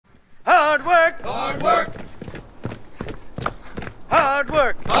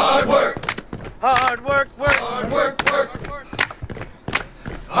Hard work, work. Hard work, work.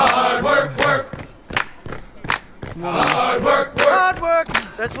 Hard work, work. Hard work, work. Hard work,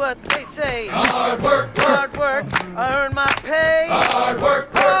 that's what they say. Hard work, work. Hard work, I earn my pay. Hard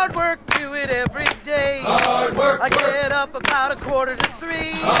work, work. Hard work, do it every day. Hard work, I work. get up about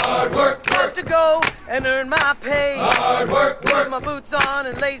 2:45. Hard work, Got work. to go and earn my pay. Hard work, Put work. my boots on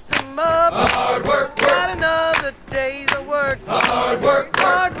and lace them up. Hard work, Got work. another day's of work. Hard work, work.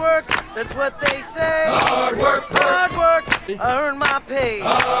 Hard work, that's what they say. Hard work, work. Hard work, I earn my pay.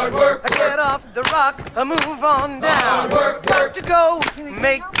 Hard work, I get off the rock, I move on down. Hard work, Got work. to go,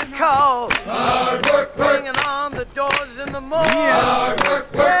 make the call. Hard work, work. Bringing on the doors in the mall. Hard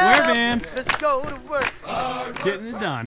work, work. Yeah, WearBands. let's go to work. Getting it done.